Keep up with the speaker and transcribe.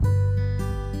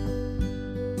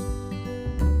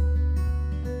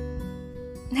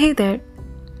Hey there.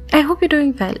 I hope you're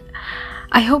doing well.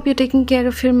 I hope you're taking care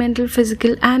of your mental,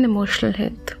 physical, and emotional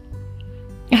health.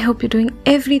 I hope you're doing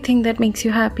everything that makes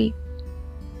you happy.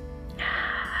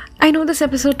 I know this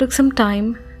episode took some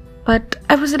time, but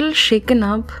I was a little shaken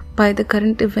up by the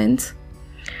current events,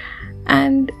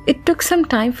 and it took some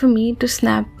time for me to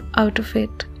snap out of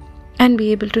it and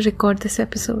be able to record this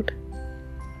episode.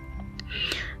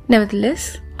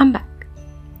 Nevertheless, I'm back.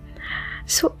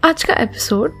 So, आज का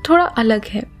episode थोड़ा अलग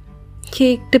है.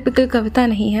 ये एक typical कविता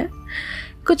नहीं है.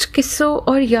 कुछ किस्सों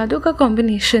और यादों का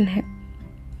कॉम्बिनेशन है.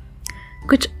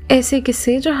 कुछ ऐसे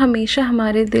किस्से जो हमेशा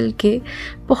हमारे दिल के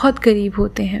बहुत करीब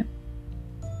होते हैं.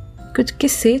 कुछ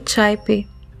किस्से चाय पे.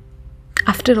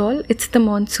 After all, it's the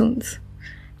monsoons.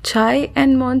 Chai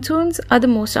and monsoons are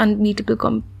the most unbeatable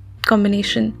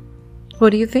combination.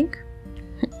 What do you think?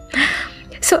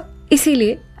 So,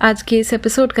 इसीलिए आज के इस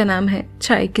एपिसोड का नाम है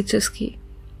चाय की चुस्की.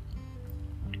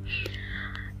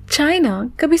 चाय ना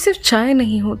कभी सिर्फ चाय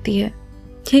नहीं होती है,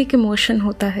 ये एक इमोशन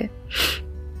होता है.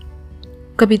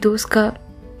 कभी दोस्त का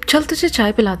चल तुझे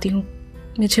चाय पिलाती हूँ,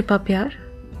 मैं छिपा प्यार.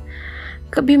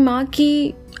 कभी माँ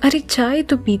की अरे चाय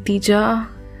तो पीती जा,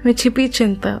 मैं छिपी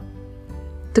चिंता.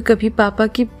 तो कभी पापा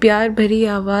की प्यार भरी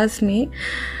आवाज में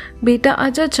बेटा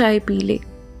आजा चाय पी ले.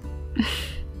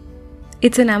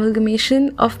 It's an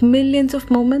amalgamation of millions of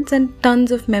moments and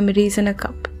tons of memories in a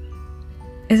cup.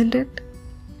 Isn't it?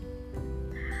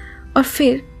 और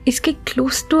फिर इसके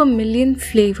close to a million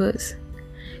flavors.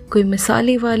 कोई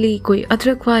मसाले वाली, कोई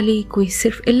अदरक वाली, कोई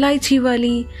सिर्फ इलायची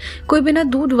वाली, कोई बिना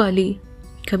दूध वाली.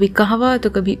 कभी कहवा तो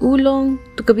कभी ऊलोंग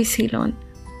तो कभी Ceylon.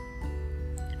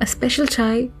 A special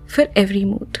chai for every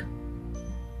mood.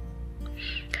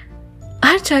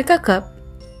 हर चाय का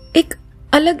कप एक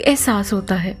अलग एहसास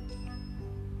होता है.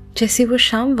 जैसे वो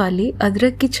शाम वाली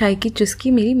अदरक की चाय की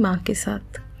चुस्की मेरी माँ के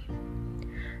साथ.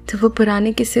 तो वो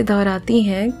पुराने किस्से दोहराती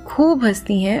हैं, खूब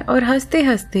हंसती हैं और हंसते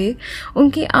हंसते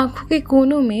उनकी आंखों के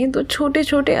कोनों में दो छोटे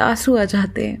छोटे आंसू आ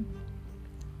जाते हैं,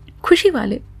 खुशी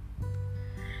वाले.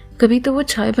 कभी तो वो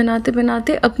चाय बनाते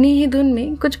बनाते अपनी ही धुन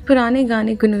में कुछ पुराने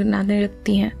गाने गुनगुनाने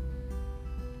लगती हैं.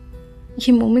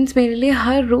 ये मोमेंट्स मेरे लिए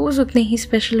हर रोज उतने ही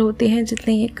स्पेशल होते हैं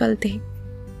जितने ये कल थे.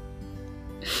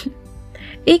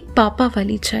 एक पापा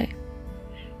वाली चाय.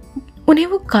 उन्हें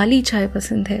वो काली चाय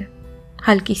पसंद है,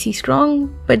 हल्की सी स्ट्रॉन्ग,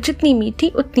 पर जितनी मीठी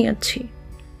उतनी अच्छी.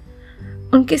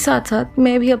 उनके साथ साथ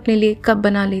मैं भी अपने लिए एक कप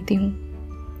बना लेती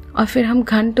हूँ और फिर हम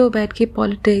घंटों बैठ के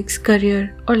पॉलिटिक्स,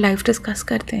 करियर और लाइफ डिस्कस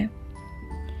करते हैं.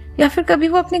 या फिर कभी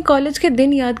वो अपने कॉलेज के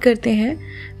दिन याद करते हैं,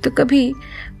 तो कभी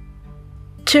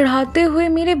चिढ़ाते हुए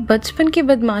मेरे बचपन की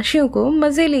बदमाशियों को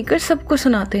मजे लेकर सबको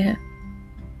सुनाते हैं.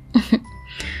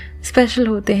 स्पेशल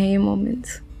होते हैं ये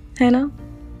मोमेंट्स, है ना.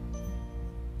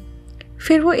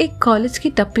 फिर वो एक कॉलेज की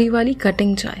टपरी वाली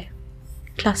कटिंग चाय,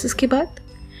 क्लासेस के बाद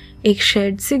एक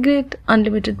shared cigarette,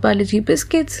 unlimited Parle G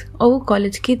biscuits और वो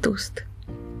कॉलेज के दोस्त.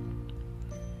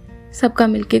 सबका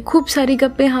मिलके खूब सारी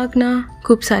गप्पे हाँकना,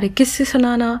 खूब सारे किस्से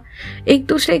सुनाना, एक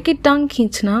दूसरे की टांग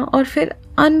खींचना और फिर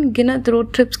अनगिनत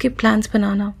रोड ट्रिप्स के प्लान्स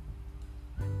बनाना.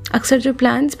 अक्सर जो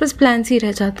प्लान्स बस प्लान्स ही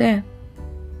रह जाते हैं.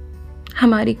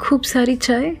 हमारी खूब सारी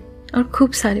चाय और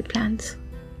खूब सारे प्लान्स.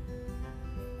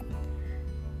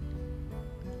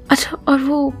 अच्छा, और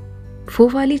वो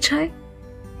वाली चाय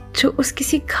जो उस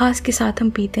किसी खास के साथ हम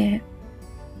पीते हैं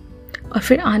और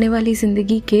फिर आने वाली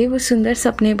जिंदगी के वो सुंदर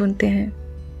सपने बुनते हैं.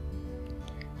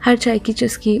 हर चाय की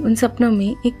चुस्की उन सपनों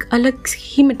में एक अलग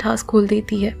ही मिठास खोल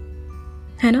देती है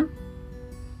ना.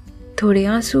 थोड़े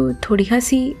आंसू, थोड़ी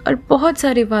हंसी और बहुत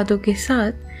सारे वादों के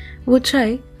साथ वो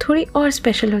चाय थोड़ी और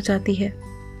स्पेशल हो जाती है.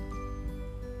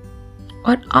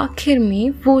 और आखिर में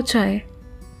वो चाय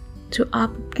जो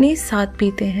आप अपने साथ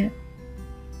पीते हैं,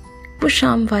 वो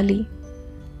शाम वाली,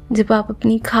 जब आप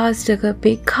अपनी खास जगह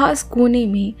पे खास कोने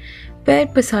में पैर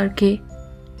पसार के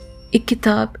एक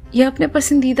किताब या अपने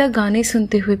पसंदीदा गाने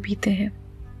सुनते हुए पीते हैं.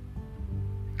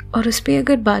 और उस पे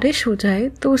अगर बारिश हो जाए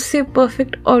तो उससे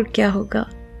परफेक्ट और क्या होगा,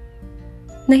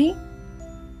 नहीं.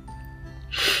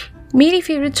 मेरी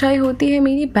फेवरेट चाय होती है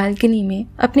मेरी बालकनी में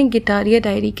अपने गिटार या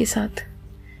डायरी के साथ.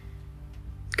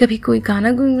 कभी कोई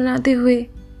गाना गुनगुनाते हुए,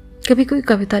 कभी कोई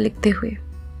कविता लिखते हुए.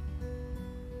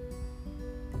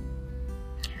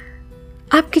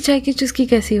 आपकी चाय की चुस्की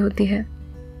कैसी होती है,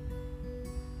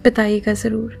 बताइएगा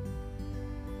जरूर.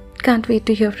 Can't wait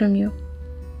to hear from you.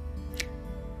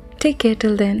 Take care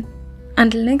till then.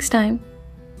 Until next time.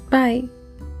 Bye.